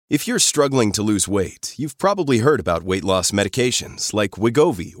If you're struggling to lose weight, you've probably heard about weight loss medications like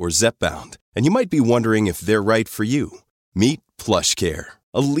Wegovy or Zepbound, and you might be wondering if they're right for you. Meet PlushCare,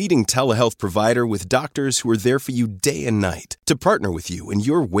 a leading telehealth provider with doctors who are there for you day and night to partner with you in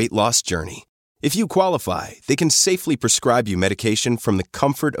your weight loss journey. If you qualify, they can safely prescribe you medication from the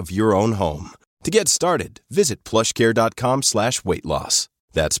comfort of your own home. To get started, visit plushcare.com/weightloss.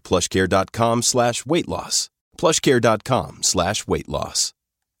 That's plushcare.com/weightloss. plushcare.com/weightloss.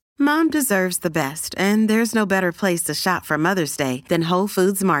 Mom deserves the best, and there's no better place to shop for Mother's Day than Whole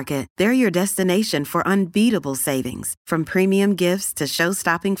Foods Market. They're your destination for unbeatable savings, from premium gifts to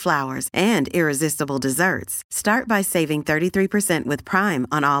show-stopping flowers and irresistible desserts. Start by saving 33% with Prime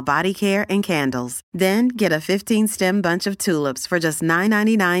on all body care and candles. Then get a 15-stem bunch of tulips for just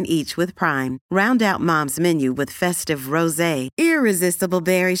 $9.99 each with Prime. Round out Mom's menu with festive rosé, irresistible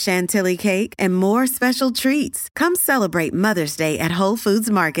berry chantilly cake, and more special treats. Come celebrate Mother's Day at Whole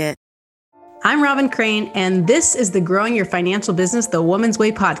Foods Market. I'm Robin Crane, and this is the Growing Your Financial Business the Woman's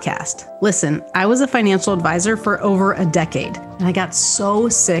Way podcast. Listen, I was a financial advisor for over a decade, and I got so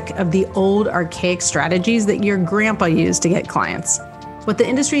sick of the old archaic strategies that your grandpa used to get clients. What the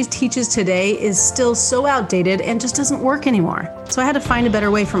industry teaches today is still so outdated and just doesn't work anymore. So I had to find a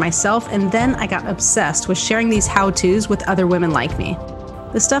better way for myself, and then I got obsessed with sharing these how-tos with other women like me.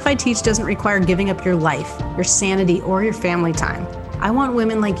 The stuff I teach doesn't require giving up your life, your sanity, or your family time. I want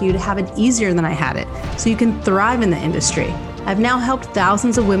women like you to have it easier than I had it, so you can thrive in the industry. I've now helped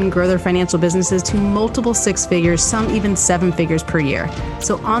thousands of women grow their financial businesses to multiple six figures, some even seven figures per year.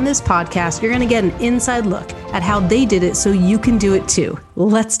 So on this podcast, you're going to get an inside look at how they did it so you can do it too.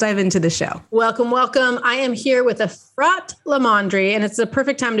 Let's dive into the show. Welcome, welcome. I am here with Efrat Lamondry, and it's the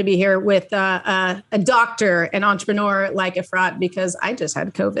perfect time to be here with a doctor, an entrepreneur like Efrat, because I just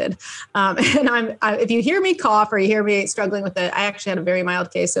had COVID. And if you hear me cough or you hear me struggling with it, I actually had a very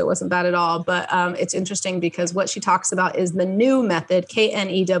mild case, so it wasn't bad at all. But it's interesting because what she talks about is the KNEW method,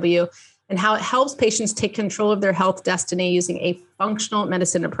 KNEW, and how it helps patients take control of their health destiny using a functional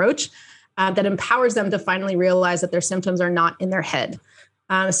medicine approach that empowers them to finally realize that their symptoms are not in their head.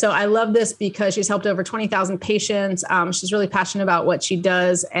 So I love this because she's helped over 20,000 patients. She's really passionate about what she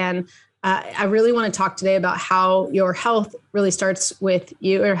does. And I really want to talk today about how your health really starts with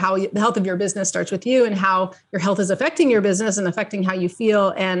you, or how the health of your business starts with you, and how your health is affecting your business and affecting how you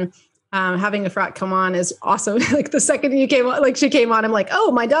feel. And having Efrat come on is awesome. Like the second she came on, I'm like, oh,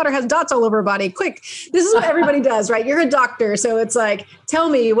 my daughter has dots all over her body. Quick. This is what everybody does, right? You're a doctor. So it's like, tell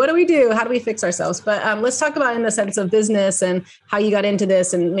me, what do we do? How do we fix ourselves? But let's talk about in the sense of business and how you got into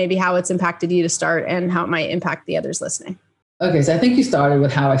this and maybe how it's impacted you to start and how it might impact the others listening. Okay, so I think you started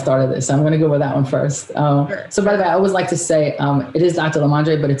with how I started this. So I'm going to go with that one first. Sure. So by the way, I always like to say it is Dr.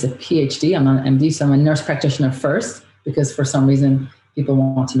 Lamondry, but it's a PhD. I'm not an MD, so I'm a nurse practitioner first, because for some reason people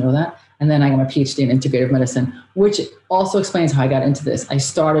want to know that. And then I got my PhD in integrative medicine, which also explains how I got into this. I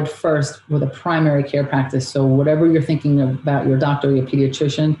started first with a primary care practice. So whatever you're thinking about your doctor, your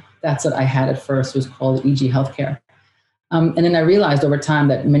pediatrician, that's what I had at first. It was called EG Healthcare. And then I realized over time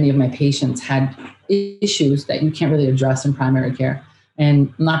that many of my patients had issues that you can't really address in primary care.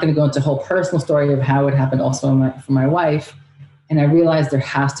 And I'm not going to go into a whole personal story of how it happened also for my wife. And I realized there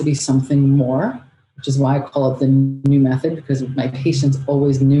has to be something more, which is why I call it the KNEW method, because my patients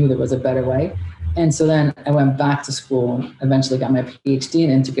always knew there was a better way. And so then I went back to school, eventually got my PhD in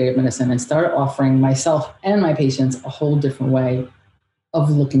integrative medicine, and started offering myself and my patients a whole different way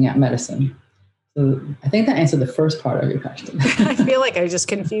of looking at medicine. So I think that answered the first part of your question. I feel like I just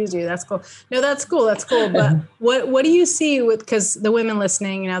confused you. That's cool. No, that's cool. That's cool. But what do you see with, because the women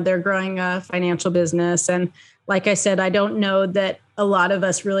listening, they're growing a financial business. And like I said, I don't know that a lot of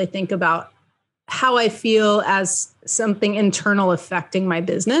us really think about how I feel as something internal affecting my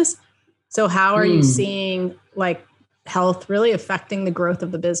business. So how are you seeing like health really affecting the growth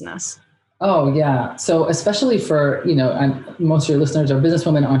of the business? Oh, yeah. So especially for, and most of your listeners are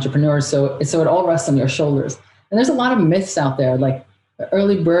businesswomen, entrepreneurs. So it all rests on your shoulders. And there's a lot of myths out there, like the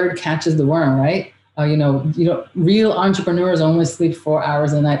early bird catches the worm, right? Real entrepreneurs only sleep 4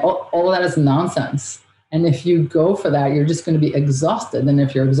 hours a night. All of that is nonsense. And if you go for that, you're just going to be exhausted. And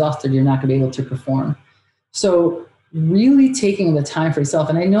if you're exhausted, you're not going to be able to perform. So really taking the time for yourself.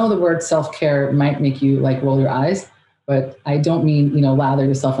 And I know the word self-care might make you like roll your eyes, but I don't mean, lather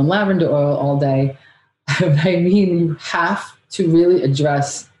yourself in lavender oil all day. But I mean, you have to really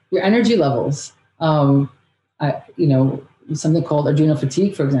address your energy levels. Something called adrenal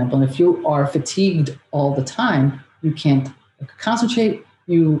fatigue, for example. And if you are fatigued all the time, you can't concentrate.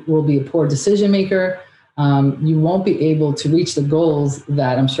 You will be a poor decision maker. You won't be able to reach the goals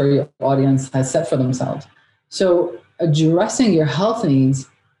that I'm sure your audience has set for themselves. So addressing your health needs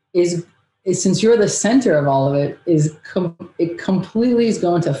is since you're the center of all of it, it completely is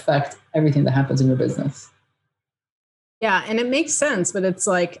going to affect everything that happens in your business. Yeah. And it makes sense, but it's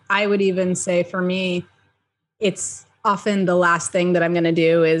like, I would even say for me, it's often the last thing that I'm going to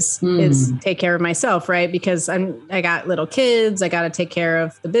do is take care of myself. Right. Because I got little kids, I got to take care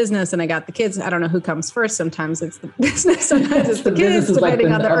of the business, and I got the kids. I don't know who comes first. Sometimes it's the business, sometimes it's the kids,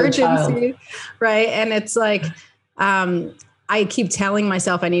 depending on the urgency. Right. And it's like, I keep telling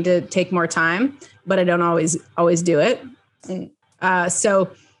myself I need to take more time, but I don't always do it.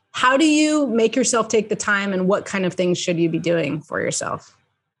 So how do you make yourself take the time, and what kind of things should you be doing for yourself?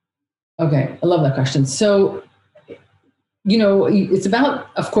 Okay. I love that question. So, it's about,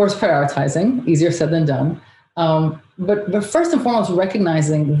 of course, prioritizing. Easier said than done. But first and foremost,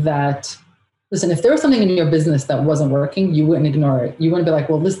 recognizing that, listen, if there was something in your business that wasn't working, you wouldn't ignore it. You wouldn't be like,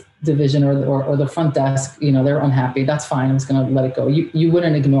 well, this division or the front desk, they're unhappy. That's fine. I'm just going to let it go. You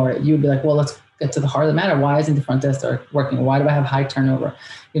wouldn't ignore it. You would be like, well, let's get to the heart of the matter. Why isn't the front desk working? Why do I have high turnover?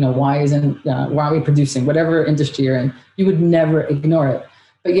 Why are we producing? Whatever industry you're in, you would never ignore it.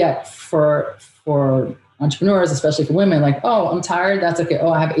 But yet for entrepreneurs, especially for women, like, oh, I'm tired. That's okay.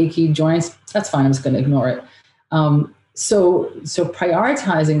 Oh, I have achy joints. That's fine. I'm just going to ignore it. So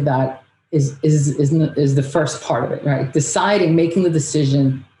prioritizing that is the first part of it, right? Making the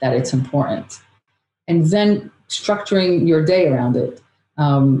decision that it's important, and then structuring your day around it.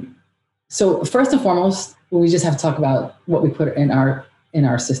 So first and foremost, we just have to talk about what we put in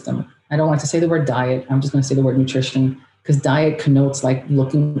our system. I don't like to say the word diet. I'm just going to say the word nutrition, because diet connotes like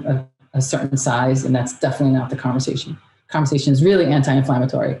looking a certain size, and that's definitely not the conversation. Conversation is really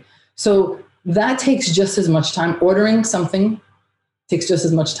anti-inflammatory. So that takes just as much time. Ordering something takes just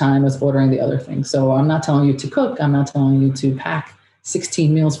as much time as ordering the other thing. So I'm not telling you to cook. I'm not telling you to pack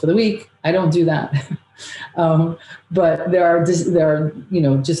 16 meals for the week. I don't do that. But there are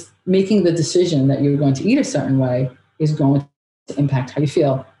just making the decision that you're going to eat a certain way is going to impact how you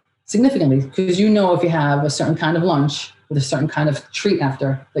feel significantly, because if you have a certain kind of lunch with a certain kind of treat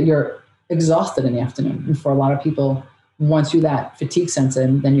after, that you're exhausted in the afternoon. And for a lot of people, once that fatigue sets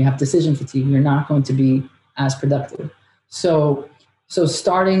in, then you have decision fatigue. You're not going to be as productive. So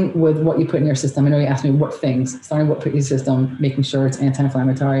starting with what you put in your system, I know you asked me what things, starting with what put in your system, making sure it's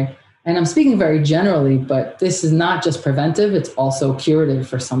anti-inflammatory. And I'm speaking very generally, but this is not just preventive, it's also curative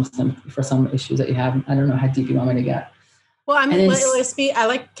for some issues that you have. I don't know how deep you want me to get. Well, I mean, I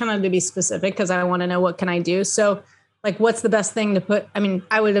like kind of to be specific, because I want to know what can I do. So like, what's the best thing to put? I mean,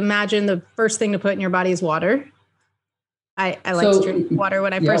 I would imagine the first thing to put in your body is water. I like to drink water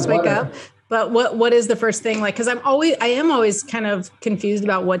when I first wake up. But what is the first thing? Like, because I am always kind of confused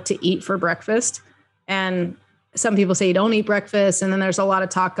about what to eat for breakfast. And some people say you don't eat breakfast. And then there's a lot of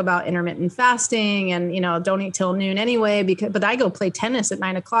talk about intermittent fasting and, don't eat till noon anyway, but I go play tennis at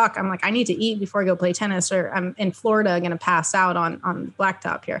 9:00. I'm like, I need to eat before I go play tennis, or I'm in Florida, going to pass out on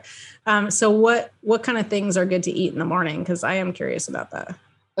blacktop here. So what kind of things are good to eat in the morning? Because I am curious about that.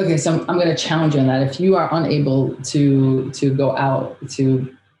 Okay. So I'm going to challenge you on that. If you are unable to go out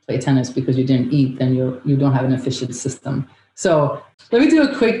to play tennis because you didn't eat, then you don't have an efficient system. So let me do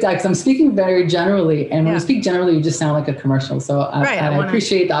a quick dive, because I'm speaking very generally. And when you speak generally, you just sound like a commercial. So I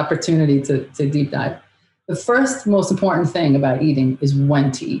appreciate the opportunity to deep dive. The first most important thing about eating is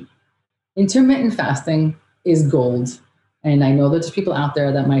when to eat. Intermittent fasting is gold. And I know that there's people out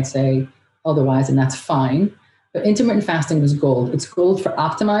there that might say otherwise, and that's fine. But intermittent fasting is gold. It's gold for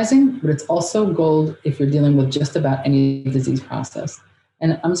optimizing, but it's also gold if you're dealing with just about any disease process.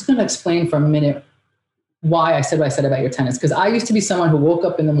 And I'm just going to explain for a minute why I said what I said about your tennis. Because I used to be someone who woke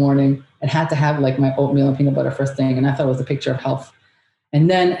up in the morning and had to have like my oatmeal and peanut butter first thing. And I thought it was a picture of health. And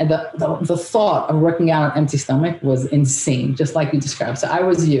then the thought of working out on an empty stomach was insane, just like you described. So I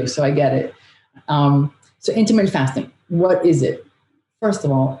was you, so I get it. So intermittent fasting, what is it? First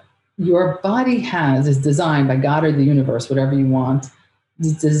of all, your body is designed by God or the universe, whatever you want,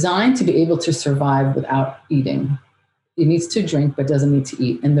 it's designed to be able to survive without eating. It needs to drink, but doesn't need to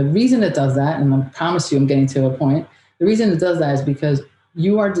eat. And the reason it does that, and I promise you I'm getting to a point, the reason it does that is because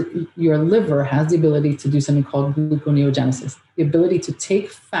your liver has the ability to do something called gluconeogenesis, the ability to take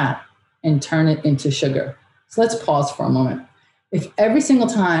fat and turn it into sugar. So let's pause for a moment. If every single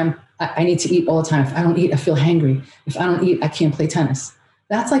time I need to eat all the time, if I don't eat, I feel hangry. If I don't eat, I can't play tennis.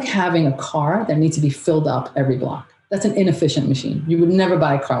 That's like having a car that needs to be filled up every block. That's an inefficient machine. You would never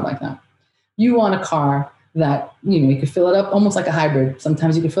buy a car like that. You want a car that, you can fill it up almost like a hybrid.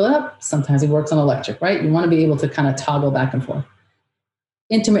 Sometimes you can fill it up, sometimes it works on electric, right? You want to be able to kind of toggle back and forth.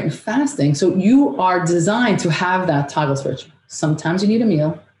 Intermittent fasting, so you are designed to have that toggle switch. Sometimes you need a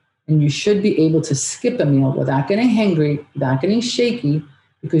meal, and you should be able to skip a meal without getting hangry, without getting shaky,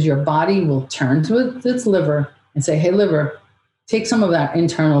 because your body will turn to its liver and say, hey, liver, take some of that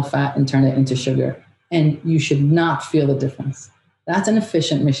internal fat and turn it into sugar. And you should not feel the difference. That's an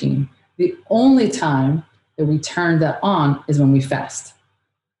efficient machine. The only time that we turn that on is when we fast.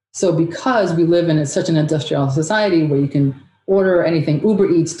 So because we live in such an industrial society where you can order anything, Uber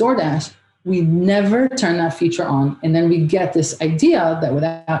Eats, DoorDash, we never turn that feature on. And then we get this idea that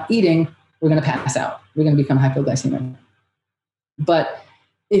without eating, we're going to pass out. We're going to become hypoglycemic. But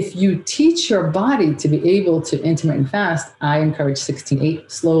if you teach your body to be able to intermittent fast, I encourage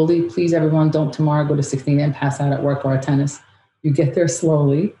 16-8 slowly. Please, everyone, don't tomorrow go to 16 and pass out at work or at tennis. You get there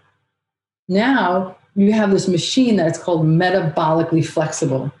slowly. Now you have this machine that's called metabolically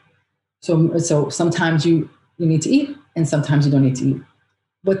flexible. So sometimes you need to eat and sometimes you don't need to eat.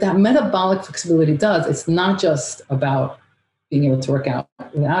 What that metabolic flexibility does, it's not just about being able to work out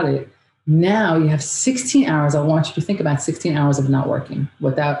without it. Now you have 16 hours. I want you to think about 16 hours of not working.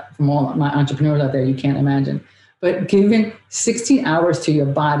 Without, from all my entrepreneurs out there, you can't imagine. But giving 16 hours to your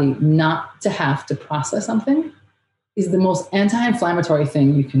body not to have to process something is the most anti-inflammatory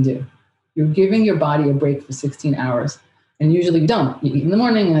thing you can do. You're giving your body a break for 16 hours. And usually you don't. You eat in the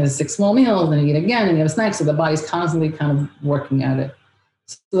morning and have 6 small meals, then you eat again and you have snacks. So the body's constantly kind of working at it.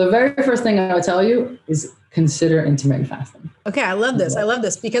 So the very first thing I would tell you is consider intermittent fasting. Okay, I love this. I love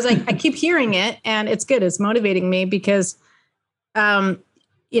this because I keep hearing it and it's good. It's motivating me because,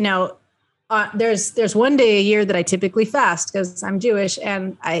 there's one day a year that I typically fast because I'm Jewish,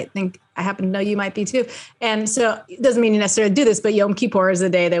 and I think I happen to know you might be too. And so it doesn't mean you necessarily do this, but Yom Kippur is the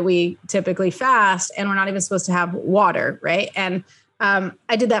day that we typically fast, and we're not even supposed to have water, right? And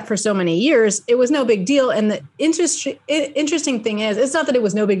I did that for so many years. It was no big deal. And the interesting thing is, it's not that it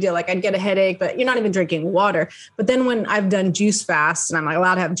was no big deal. Like I'd get a headache, but you're not even drinking water. But then when I've done juice fasts and I'm like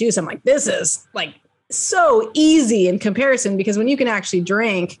allowed to have juice, I'm like, this is like so easy in comparison, because when you can actually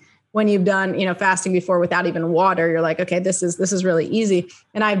drink, when you've done, fasting before without even water, you're like, okay, this is really easy.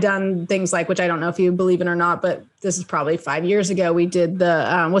 And I've done things like, which I don't know if you believe it or not, but this is probably 5 years ago. We did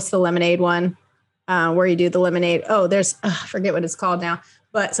the, what's the lemonade one? Where you do the lemonade. Oh, there's, I forget what it's called now,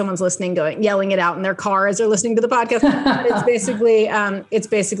 but someone's listening, yelling it out in their car as they're listening to the podcast. It's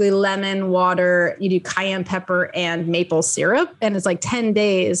basically lemon, water. You do cayenne pepper and maple syrup. And it's like 10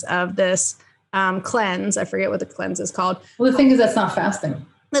 days of this cleanse. I forget what the cleanse is called. Well, the thing is, that's not fasting.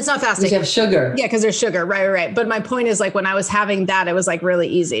 That's not fasting. You have sugar. Yeah, because there's sugar. Right. But my point is, like, when I was having that, it was like really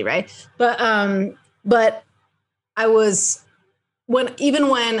easy. Right. But I was, when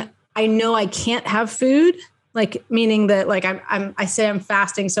I know I can't have food, like meaning that like I say I'm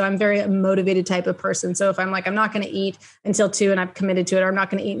fasting. So I'm very motivated type of person. So if I'm like, I'm not going to eat until 2 and I'm committed to it, or I'm not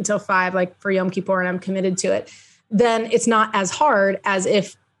going to eat until 5, like for Yom Kippur and I'm committed to it, then it's not as hard as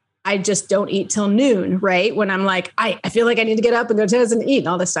if I just don't eat till noon, right? When I'm like, I feel like I need to get up and go to tennis and eat and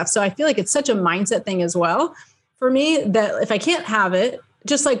all this stuff. So I feel like it's such a mindset thing as well for me, that if I can't have it,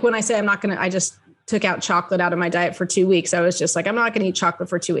 just like when I say I just took out chocolate out of my diet for 2 weeks. I was just like, I'm not going to eat chocolate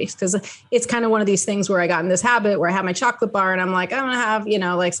for 2 weeks, because it's kind of one of these things where I got in this habit where I have my chocolate bar and I'm like, I'm going to have,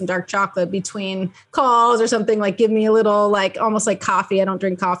 like some dark chocolate between calls or something, like give me a little, like almost like coffee. I don't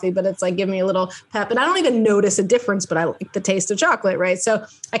drink coffee, but it's like, give me a little pep, and I don't even notice a difference, but I like the taste of chocolate. Right. So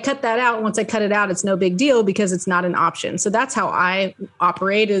I cut that out. Once I cut it out, it's no big deal because it's not an option. So that's how I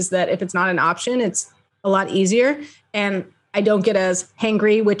operate, is that if it's not an option, it's a lot easier. And I don't get as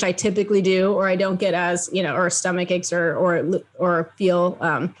hangry, which I typically do, or I don't get as, or stomach aches or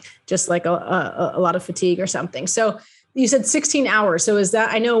feel just like a lot of fatigue or something. So you said 16 hours. So is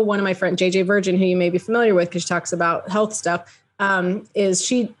that, I know one of my friends, JJ Virgin, who you may be familiar with because she talks about health stuff,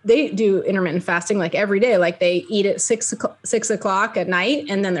 they do intermittent fasting like every day. Like they eat at 6 o'clock at night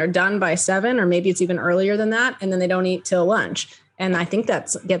and then they're done by 7, or maybe it's even earlier than that. And then they don't eat till lunch. And I think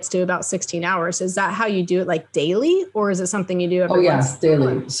that gets to about 16 hours. Is that how you do it, like daily, or is it something you do every yes,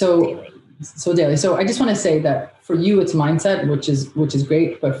 daily. So daily. So I just want to say that for you, it's mindset, which is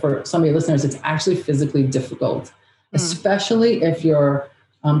great. But for some of your listeners, it's actually physically difficult, especially if you're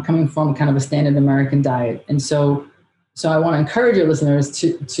coming from kind of a standard American diet. And so I want to encourage your listeners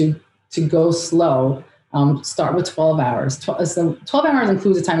to go slow. Start with 12 hours. 12 hours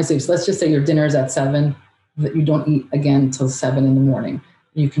includes the time of sleep. So let's just say your dinner's at 7. That you don't eat again until 7 in the morning.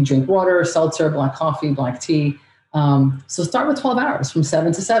 You can drink water, seltzer, black coffee, black tea. So start with 12 hours from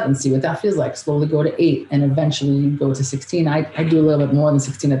 7 to 7. See what that feels like. Slowly go to 8, and eventually you go to 16. I do a little bit more than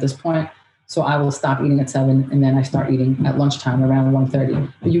 16 at this point. So I will stop eating at 7, and then I start eating at lunchtime around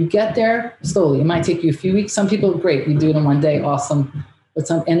 1:30. But you get there slowly. It might take you a few weeks. Some people, great, you do it in one day, awesome.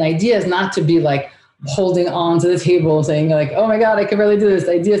 And the idea is not to be like holding on to the table saying like, oh my God, I can really do this.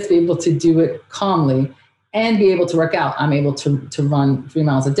 The idea is to be able to do it calmly. and be able to work out. I'm able to run 3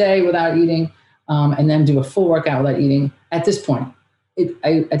 miles a day without eating, and then do a full workout without eating. At this point,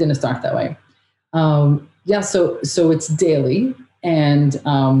 I didn't start that way. So it's daily, and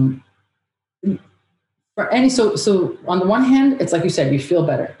so on the one hand, it's like you said, you feel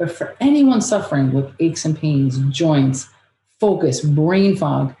better. But for anyone suffering with aches and pains, joints, focus, brain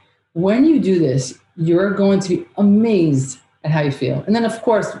fog, when you do this, you're going to be amazed at how you feel. And then, of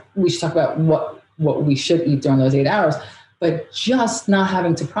course, we should talk about what we should eat during those 8 hours. But just not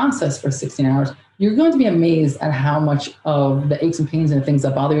having to process for 16 hours, you're going to be amazed at how much of the aches and pains and the things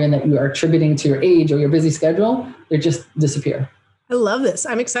that bother you and that you are attributing to your age or your busy schedule, they just disappear. I love this.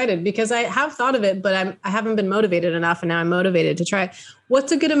 I'm excited because I have thought of it, but I haven't been motivated enough, and now I'm motivated to try.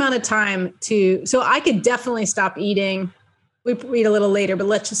 What's a good amount of time so I could definitely stop eating. We eat a little later, but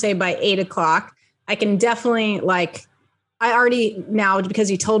let's just say by 8 o'clock, I can definitely I already now, because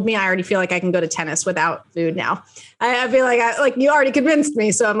you told me, I already feel like I can go to tennis without food now. I feel like you already convinced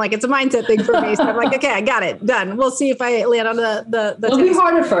me. So I'm like, it's a mindset thing for me. So I'm like, okay, I got it, done. We'll see if I land on the It'll be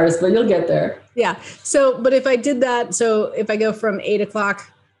hard at first, but you'll get there. Yeah. So, but if I did that, so if I go from 8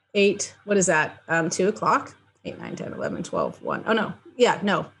 o'clock, 8, what is that? 2 o'clock, 8, 9, 10, 11, 12, 1. Oh no. Yeah,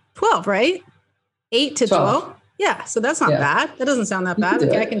 no, 12, right? 8 to 12. Yeah. So that's not bad. That doesn't sound that bad.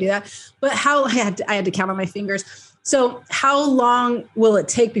 Okay, I can do that. But I had to count on my fingers. So how long will it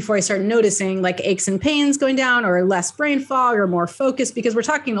take before I start noticing like aches and pains going down, or less brain fog, or more focus? Because we're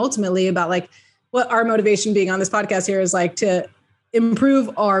talking ultimately about like what our motivation being on this podcast here is, like to improve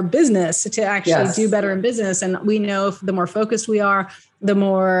our business, to actually do better in business. And we know if the more focused we are, the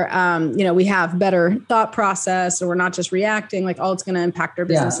more, we have better thought process, or we're not just reacting, like all it's going to impact our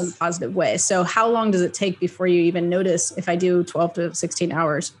business in a positive way. So how long does it take before you even notice if I do 12 to 16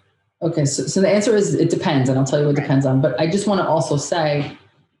 hours? Okay, so the answer is it depends, and I'll tell you what it depends on. But I just want to also say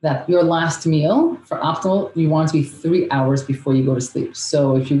that your last meal for optimal, you want it to be 3 hours before you go to sleep.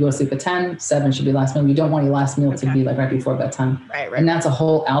 So if you go to sleep at 10, 7 should be last meal. You don't want your last meal to be like right before bedtime. Right. And that's a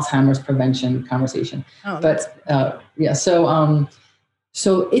whole Alzheimer's prevention conversation.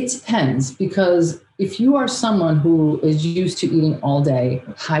 So it depends, because if you are someone who is used to eating all day,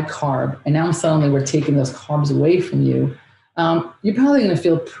 high carb, and now suddenly we're taking those carbs away from you, you're probably going to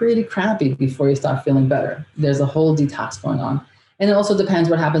feel pretty crappy before you start feeling better. There's a whole detox going on. And it also depends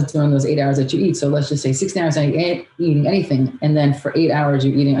what happens during those 8 hours that you eat. So let's just say 16 hours you ain't eating anything. And then for 8 hours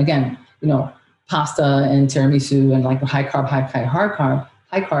you're eating, again, pasta and tiramisu and like high carb,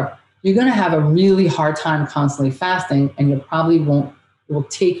 high carb. You're going to have a really hard time constantly fasting, and it will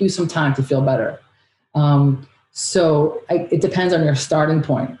take you some time to feel better. It depends on your starting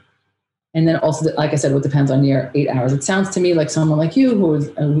point. And then also, like I said, it depends on your 8 hours. It sounds to me like someone like you, who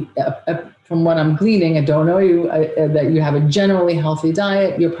is, from what I'm gleaning, I don't know you, that you have a generally healthy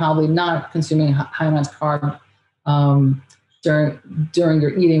diet. You're probably not consuming high amounts of carb during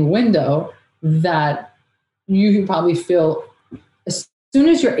your eating window, that you probably feel, as soon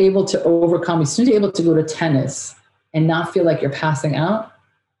as you're able to overcome, as soon as you're able to go to tennis and not feel like you're passing out,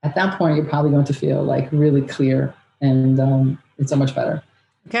 at that point, you're probably going to feel like really clear, and it's so much better.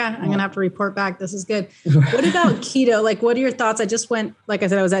 Okay. I'm going to have to report back. This is good. What about keto? Like, what are your thoughts? I just went, like I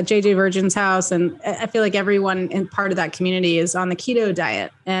said, I was at JJ Virgin's house, and I feel like everyone in part of that community is on the keto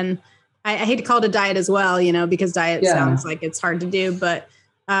diet. And I hate to call it a diet as well, because diet sounds like it's hard to do, but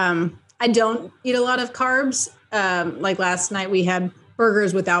I don't eat a lot of carbs. Like last night we had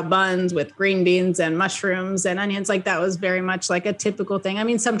burgers without buns, with green beans and mushrooms and onions. Like that was very much like a typical thing. I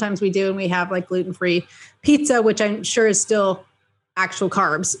mean, sometimes we do, and we have like gluten-free pizza, which I'm sure is still actual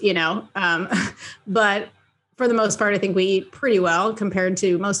carbs, but for the most part, I think we eat pretty well compared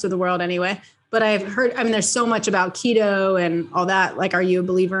to most of the world anyway. But I've heard, there's so much about keto and all that. Like, are you a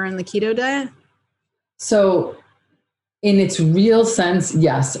believer in the keto diet? So in its real sense,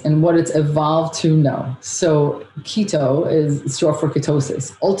 yes. And what it's evolved to, no. So keto is short for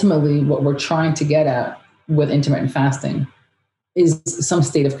ketosis. Ultimately, what we're trying to get at with intermittent fasting is some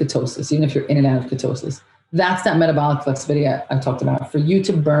state of ketosis, even if you're in and out of ketosis. That's that metabolic flexibility I talked about. For you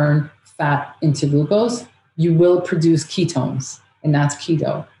to burn fat into glucose, you will produce ketones, and that's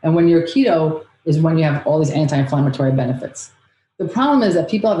keto. And when you're keto is when you have all these anti-inflammatory benefits. The problem is that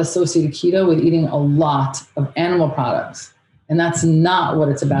people have associated keto with eating a lot of animal products, and that's not what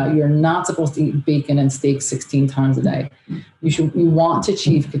it's about. You're not supposed to eat bacon and steak 16 times a day. You want to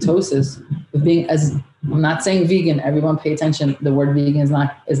achieve ketosis with being I'm not saying vegan. Everyone pay attention. The word vegan is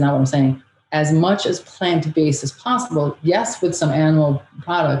not what I'm saying. As much as plant-based as possible, yes, with some animal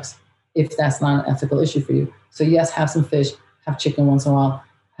products, if that's not an ethical issue for you. So yes, have some fish, have chicken once in a while,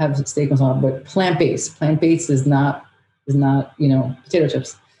 have steak once in a while, but plant-based is not, potato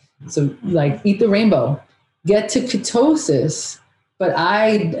chips. So like eat the rainbow. get to ketosis, but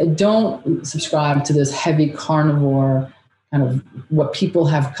I don't subscribe to this heavy carnivore kind of what people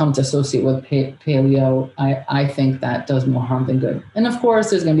have come to associate with paleo. I think that does more harm than good. And of course,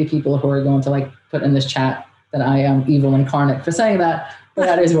 there's going to be people who are going to like put in this chat that I am evil incarnate for saying that, but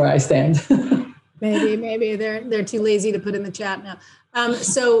that is where I stand. Maybe they're too lazy to put in the chat now.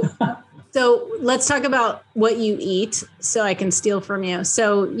 So let's talk about what you eat so I can steal from you.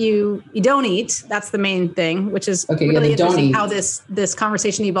 So you don't eat. That's the main thing, which is really interesting how this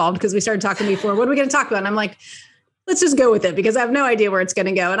conversation evolved, because we started talking before. What are we going to talk about? And I'm like, let's just go with it, because I have no idea where it's going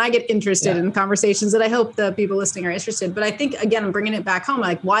to go. And I get interested in conversations that I hope the people listening are interested. But I think, again, I'm bringing it back home.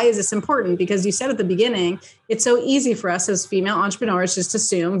 Like, why is this important? Because you said at the beginning, it's so easy for us as female entrepreneurs just to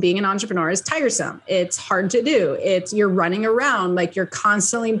assume being an entrepreneur is tiresome. It's hard to do. You're running around, like you're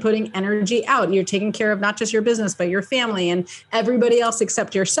constantly putting energy out. You're taking care of not just your business, but your family and everybody else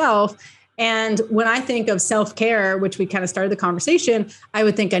except yourself. And when I think of self-care, which we kind of started the conversation, I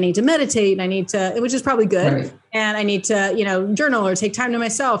would think I need to meditate and I need to, which is probably good. Right. And I need to, journal or take time to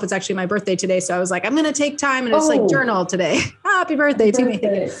myself. It's actually my birthday today. So I was like, I'm going to take time and it's like journal today. Happy birthday to me.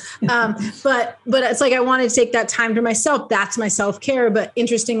 But it's like, I wanted to take that time to myself. That's my self-care. But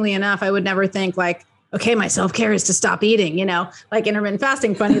interestingly enough, I would never think like, okay, my self-care is to stop eating, like intermittent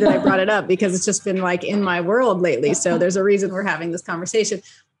fasting. Funny that I brought it up because it's just been like in my world lately. So there's a reason we're having this conversation.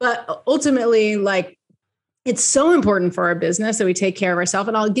 But ultimately, like, it's so important for our business that we take care of ourselves.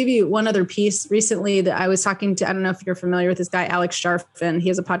 And I'll give you one other piece. Recently that I was talking to, I don't know if you're familiar with this guy, Alex Sharfin. He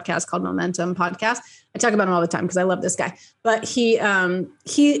has a podcast called Momentum Podcast. I talk about him all the time because I love this guy. But he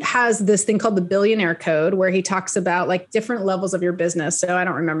has this thing called the Billionaire Code, where he talks about like different levels of your business. So I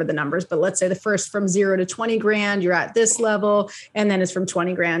don't remember the numbers, but let's say the first from 0 to 20 grand, you're at this level. And then it's from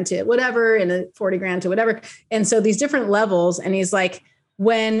 20 grand to whatever, and 40 grand to whatever. And so these different levels. And he's like,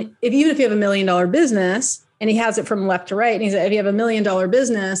 even if you have $1 million business, and he has it from left to right, and he's like, if you have $1 million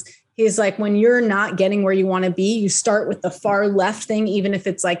business, he's like, when you're not getting where you want to be, you start with the far left thing, even if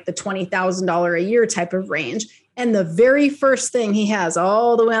it's like the $20,000 a year type of range. And the very first thing he has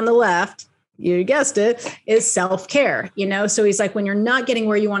all the way on the left, you guessed it, is self-care, So he's like, when you're not getting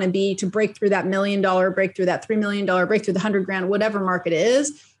where you want to be to break through that $1 million, break through that $3 million, break through the 100 grand, whatever market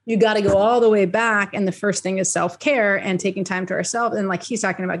is, you got to go all the way back. And the first thing is self-care and taking time to ourselves. And like he's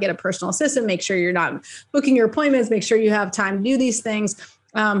talking about, get a personal assistant, make sure you're not booking your appointments, make sure you have time to do these things.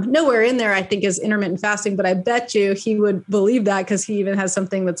 Nowhere in there, I think, is intermittent fasting, but I bet you he would believe that, because he even has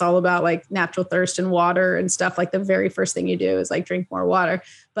something that's all about like natural thirst and water and stuff. Like the very first thing you do is like drink more water.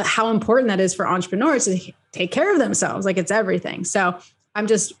 But how important that is for entrepreneurs to take care of themselves. Like it's everything. So I'm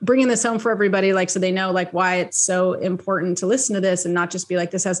just bringing this home for everybody, like, so they know like why it's so important to listen to this and not just be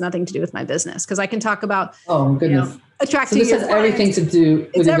like, this has nothing to do with my business. Cause I can talk about, attracting. So this has everything to do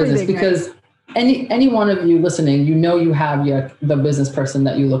with your business, because any one of you listening, you have the business person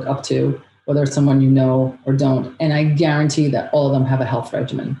that you look up to, whether it's someone you know or don't. And I guarantee that all of them have a health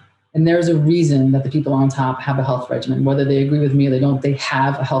regimen. And there's a reason that the people on top have a health regimen, whether they agree with me or they don't, they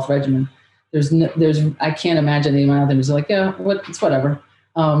have a health regimen. I can't imagine anyone out there who's like, it's whatever.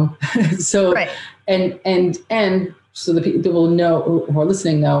 So, right. and so the people know who are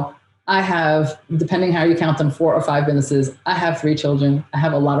listening know, I have, depending how you count them, 4 or 5 businesses. I have 3 children. I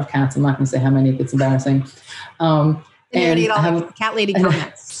have a lot of cats. I'm not going to say how many. It's embarrassing. And I have cat lady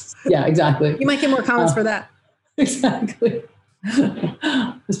comments. Yeah, exactly. You might get more comments for that. Exactly.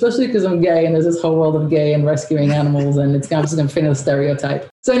 Especially because I'm gay and there's this whole world of gay and rescuing animals, and it's kind of just going to fit in a stereotype.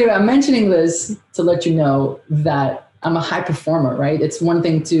 So anyway, I'm mentioning this to let you know that I'm a high performer, right? It's one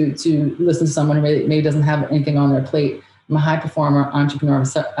thing to listen to someone who maybe doesn't have anything on their plate. I'm a high performer, entrepreneur.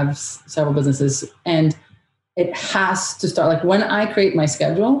 I have several businesses, and it has to start. Like when I create my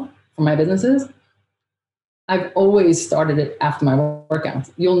schedule for my businesses, I've always started it after my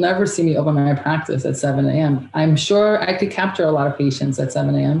workouts. You'll never see me open my practice at 7 a.m. I'm sure I could capture a lot of patients at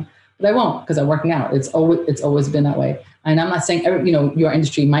 7 a.m., but I won't, because I'm working out. It's always been that way. And I'm not saying your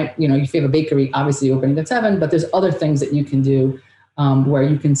industry might, if you have a bakery, obviously you're opening at 7, but there's other things that you can do where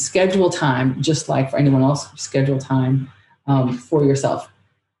you can schedule time, just like for anyone else, schedule time for yourself.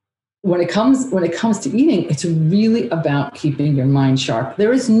 When it comes to eating, it's really about keeping your mind sharp.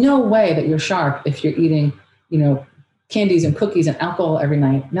 There is no way that you're sharp if you're eating candies and cookies and alcohol every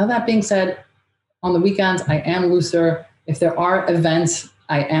night. Now, that being said, on the weekends, I am looser. If there are events,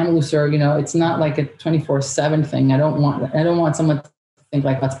 I am looser. It's not like a 24/7 thing. I don't want someone to think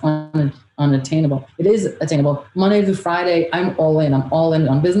like that's unattainable. It is attainable. Monday through Friday, I'm all in. I'm all in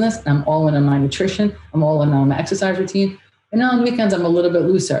on business. I'm all in on my nutrition. I'm all in on my exercise routine. And on the weekends, I'm a little bit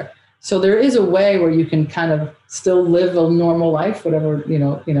looser. So there is a way where you can kind of still live a normal life, whatever,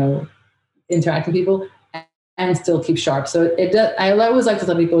 interacting with people, and still keep sharp. So it does, I always like to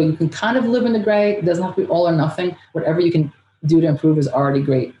tell people you can kind of live in the gray. It doesn't have to be all or nothing. Whatever you can do to improve is already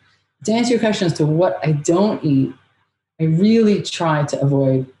great. To answer your question as to what I don't eat, I really try to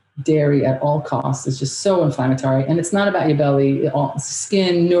avoid dairy at all costs. It's just so inflammatory. And it's not about your belly,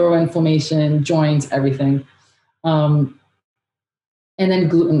 skin, neuroinflammation, joints, everything. And then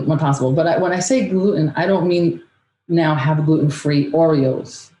gluten when possible. But when I say gluten, I don't mean now have gluten-free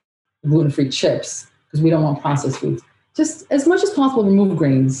Oreos, gluten-free chips, because we don't want processed foods. Just as much as possible, remove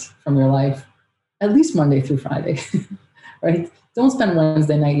grains from your life, at least Monday through Friday, right? Don't spend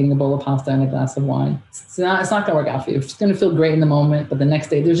Wednesday night eating a bowl of pasta and a glass of wine. It's not going to work out for you. It's going to feel great in the moment, but the next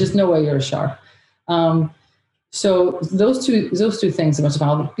day, there's just no way you're sharp. So those two things, as much as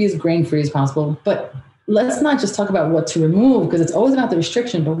possible, be as grain-free as possible. But let's not just talk about what to remove, because it's always about the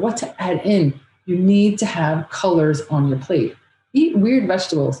restriction, but what to add in. You need to have colors on your plate. Eat weird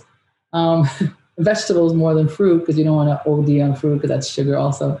vegetables. Vegetables more than fruit, because you don't want to OD on fruit, because that's sugar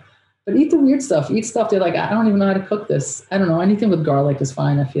also. But eat the weird stuff. Eat stuff they're like, I don't even know how to cook this. I don't know. Anything with garlic is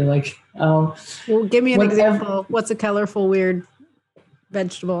fine, I feel like. Well, give me an example. What's a colorful, weird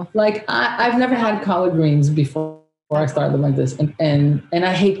vegetable? Like, I've never had collard greens before I started like this. And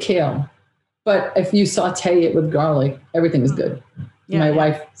I hate kale. But if you saute it with garlic, everything is good. Yeah, My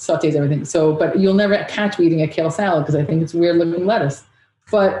wife sautés everything. So, but you'll never catch me eating a kale salad because I think it's weird looking lettuce.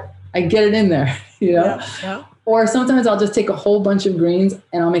 But I get it in there, you know? Yeah. Or sometimes I'll just take a whole bunch of greens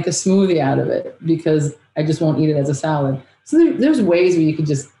and I'll make a smoothie out of it because I just won't eat it as a salad. So there's ways where you could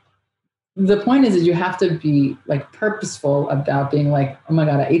just, the point is you have to be like purposeful about being like, oh my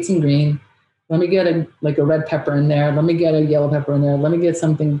God, I ate some green. Let me get a red pepper in there. Let me get a yellow pepper in there. Let me get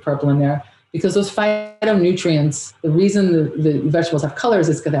something purple in there. Because those phytonutrients, the reason the vegetables have colors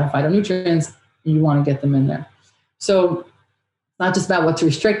is because they have phytonutrients and you want to get them in there. So not just about what to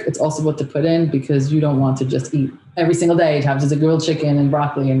restrict, it's also what to put in, because you don't want to just eat every single day, have just a grilled chicken and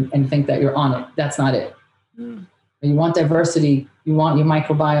broccoli and think that you're on it. That's not it. Mm. You want diversity. You want your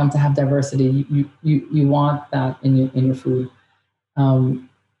microbiome to have diversity. You want that in your food.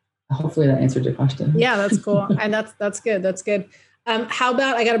 Hopefully that answered your question. Yeah, that's cool. And that's good. That's good. How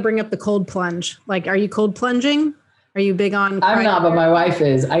about, I got to bring up the cold plunge. Like, are you cold plunging? Are you big on? I'm not, but my wife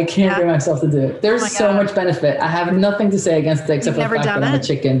is. I can't bring myself to do it. There's so much benefit. I have nothing to say against it except for the fact that I'm a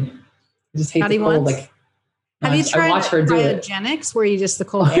chicken. I just hate the cold. Like, have you tried cryogenics where you just the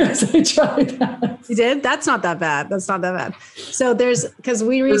cold air? Yes, I tried that. You did? That's not that bad. That's not that bad. So there's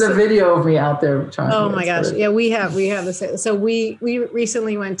a video of me out there trying. Oh my gosh. Yeah, we have this. So we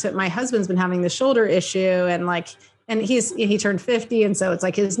recently went to, my husband's been having the shoulder issue and he turned 50. And so it's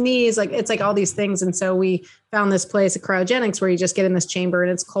like his knees, like it's like all these things. And so we found this place at cryogenics where you just get in this chamber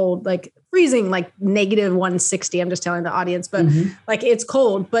and it's cold, like freezing, like -160. I'm just telling the audience, but like it's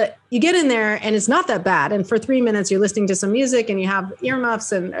cold, but you get in there and it's not that bad. And for 3 minutes, you're listening to some music and you have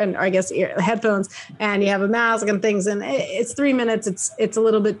earmuffs and I guess headphones and you have a mask and things. And it's 3 minutes. It's a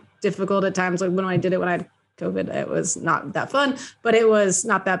little bit difficult at times. Like when I did it, when I had COVID, it was not that fun, but it was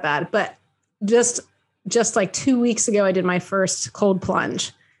not that bad. But just like 2 weeks ago, I did my first cold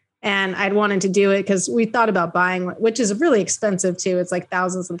plunge and I'd wanted to do it because we thought about buying, which is really expensive too. It's like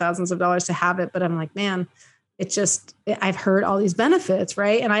thousands and thousands of dollars to have it. But I'm like, man, I've heard all these benefits,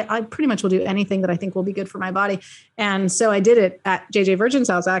 right? And I pretty much will do anything that I think will be good for my body. And so I did it at JJ Virgin's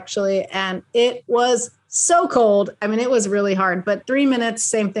house actually. And it was so cold. I mean, it was really hard, but 3 minutes,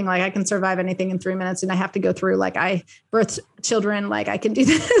 same thing. Like I can survive anything in 3 minutes and I have to go through, like I birthed children, like I can do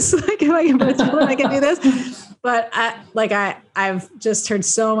this, like if I can birth children, I can do this. But I've just heard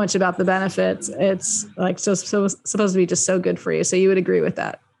so much about the benefits. It's like, so supposed to be just so good for you. So you would agree with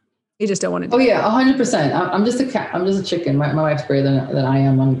that. You just don't want to do it. Oh yeah, 100%. I'm just a chicken. My wife's greater than I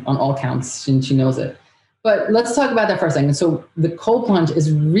am on all counts. She knows it. But let's talk about that for a second. So the cold plunge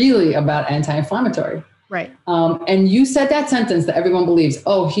is really about anti-inflammatory. Right. And you said that sentence that everyone believes,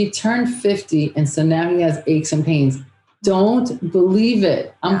 oh, he turned 50 and so now he has aches and pains. Don't believe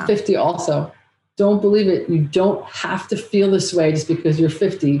it. I'm 50 also. Don't believe it. You don't have to feel this way just because you're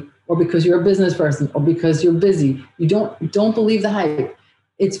 50 or because you're a business person or because you're busy. You don't believe the hype.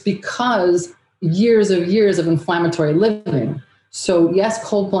 It's because years of inflammatory living. So yes,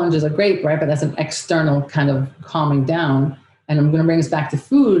 cold plunges are great, right? But that's an external kind of calming down. And I'm going to bring us back to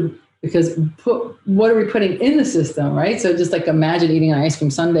food because what are we putting in the system, right? So just like imagine eating an ice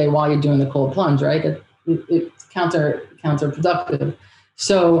cream sundae while you're doing the cold plunge, right? It's counterproductive.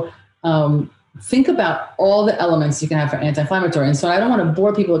 So think about all the elements you can have for anti-inflammatory. And so I don't want to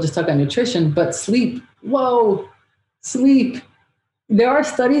bore people just talk about nutrition, but sleep. Whoa, sleep. There are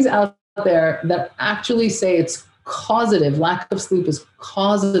studies out there that actually say it's causative. Lack of sleep is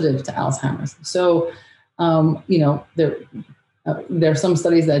causative to Alzheimer's. So There are some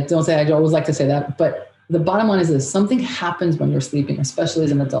studies that don't say, I always like to say that, but the bottom line is this: something happens when you're sleeping, especially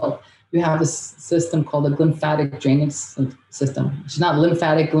as an adult. You have this system called the lymphatic drainage system. It's not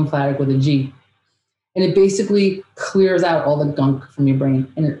lymphatic with a G. And it basically clears out all the gunk from your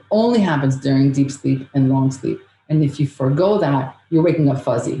brain. And it only happens during deep sleep and long sleep. And if you forgo that, you're waking up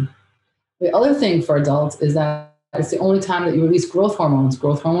fuzzy. The other thing for adults is that it's the only time that you release growth hormones.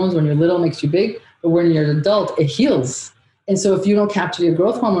 Growth hormones, when you're little, makes you big, but when you're an adult, it heals. And so if you don't capture your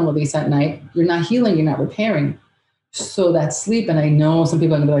growth hormone release at night, you're not healing, you're not repairing. So that sleep, and I know some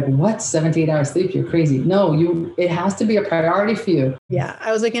people are gonna be like, what, 7 to 8 hours sleep? You're crazy. No, it has to be a priority for you. Yeah.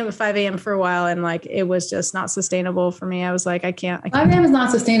 I was waking up at 5 a.m. for a while, and like, it was just not sustainable for me. I was like, I can't. 5 a.m. is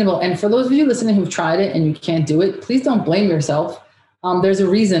not sustainable. And for those of you listening who've tried it and you can't do it, please don't blame yourself. There's a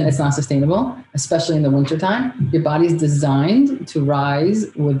reason it's not sustainable, especially in the wintertime. Your body's designed to rise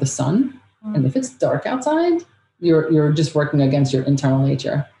with the sun. And if it's dark outside, you're just working against your internal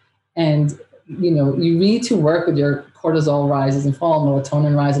nature. And you need to work with your cortisol rises and fall,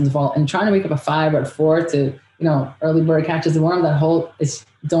 melatonin rises and fall, and trying to wake up at 5 or at 4 to, early bird catches the worm. That whole is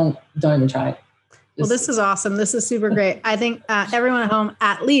don't even try it. Well, this is awesome. This is super great. I think everyone at home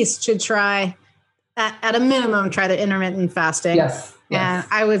at least should try, at a minimum, try the intermittent fasting. Yes. And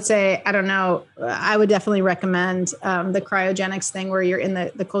I would say, I don't know, I would definitely recommend the cryogenics thing where you're in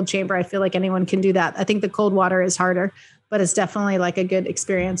the cold chamber. I feel like anyone can do that. I think the cold water is harder, but it's definitely like a good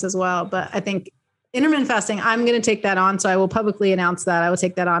experience as well. But I think intermittent fasting, I'm going to take that on. So I will publicly announce that I will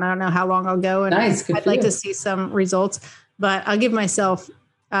take that on. I don't know how long I'll go. And nice, I'd like to see some results, but I'll give myself,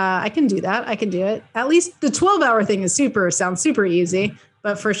 I can do that. I can do it. At least the 12-hour thing sounds super easy,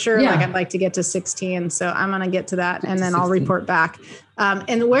 but for sure, I'd like to get to 16. So I'm going to get to that and then 16. I'll report back.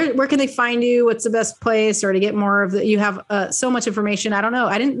 And where can they find you? What's the best place, or to get more of you have so much information. I don't know.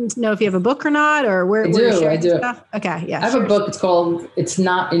 I didn't know if you have a book or not, or where I do. Stuff. Okay. Yeah. I have a book. It's called It's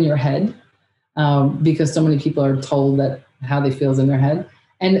Not in Your Head. Because so many people are told that how they feel is in their head.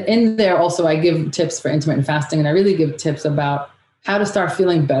 And in there also, I give tips for intermittent fasting, and I really give tips about how to start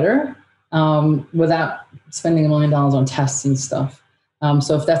feeling better without spending $1 million on tests and stuff.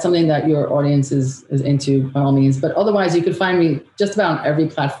 So if that's something that your audience is into, by all means. But otherwise, you could find me just about on every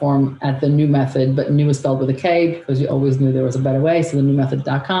platform at The New Method, but new is spelled with a K because you always knew there was a better way. So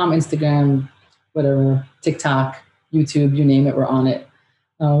thenewmethod.com, Instagram, whatever, TikTok, YouTube, you name it, we're on it.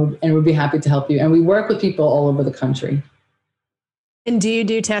 And we'd be happy to help you. And we work with people all over the country. And do you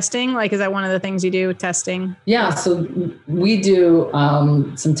do testing? Like, is that one of the things you do, testing? Yeah. So we do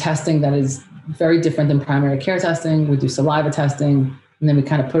some testing that is very different than primary care testing. We do saliva testing, and then we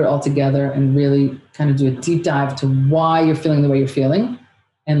kind of put it all together and really kind of do a deep dive to why you're feeling the way you're feeling,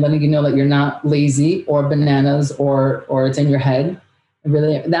 and letting you know that you're not lazy or bananas or it's in your head. And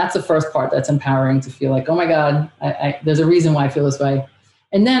really, that's the first part that's empowering, to feel like, oh my God, there's a reason why I feel this way.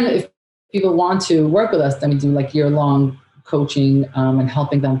 And then if people want to work with us, then we do like year-long coaching and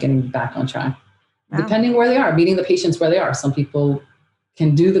helping them getting back on track, depending where they are, meeting the patients where they are. Some people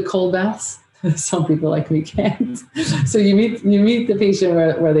can do the cold baths. Some people like me can't. So you meet the patient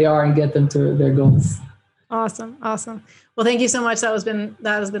where they are and get them to their goals. Awesome. Well, thank you so much. That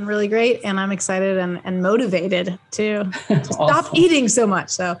has been really great. And I'm excited and motivated to stop eating so much.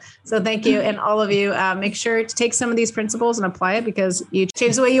 So thank you. And all of you, make sure to take some of these principles and apply it, because you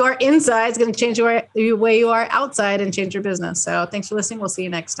change the way you are inside. It's going to change the way you are outside and change your business. So thanks for listening. We'll see you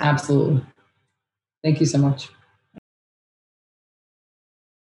next time. Absolutely. Thank you so much.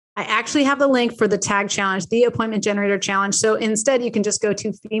 I actually have the link for the tag challenge, the appointment generator challenge. So instead, you can just go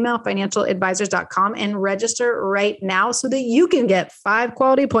to femalefinancialadvisors.com and register right now so that you can get 5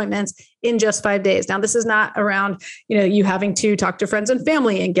 quality appointments in just 5 days. Now, this is not around, you having to talk to friends and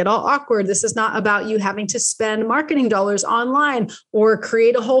family and get all awkward. This is not about you having to spend marketing dollars online or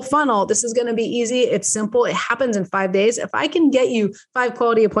create a whole funnel. This is going to be easy. It's simple. It happens in 5 days. If I can get you 5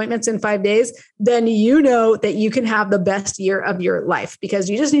 quality appointments in 5 days, then you know that you can have the best year of your life, because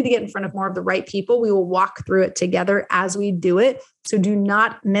you just need to get in front of more of the right people. We will walk through it together as we do it. So do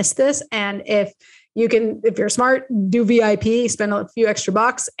not miss this. And if you're smart, do VIP, spend a few extra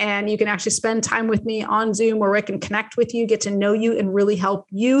bucks, and you can actually spend time with me on Zoom where I can connect with you, get to know you, and really help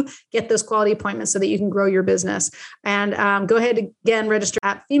you get those quality appointments so that you can grow your business. And go ahead again, register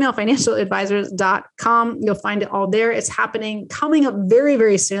at femalefinancialadvisors.com. You'll find it all there. It's coming up very,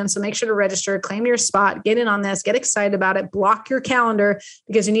 very soon. So make sure to register, claim your spot, get in on this, get excited about it, block your calendar,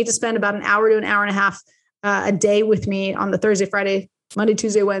 because you need to spend about an hour to an hour and a half a day with me on the Thursday, Friday, Monday,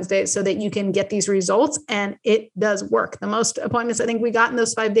 Tuesday, Wednesday, so that you can get these results. And it does work. The most appointments I think we got in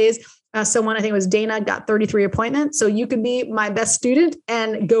those 5 days, someone, I think it was Dana, got 33 appointments. So you could be my best student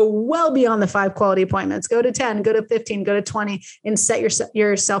and go well beyond the 5 quality appointments. Go to 10, go to 15, go to 20, and set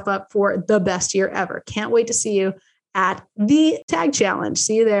yourself up for the best year ever. Can't wait to see you at the Tag Challenge.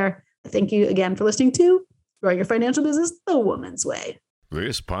 See you there. Thank you again for listening to Growing Your Financial Business the Woman's Way.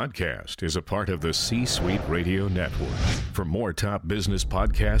 This podcast is a part of the C-Suite Radio Network. For more top business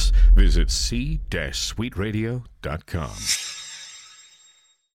podcasts, visit c-suiteradio.com.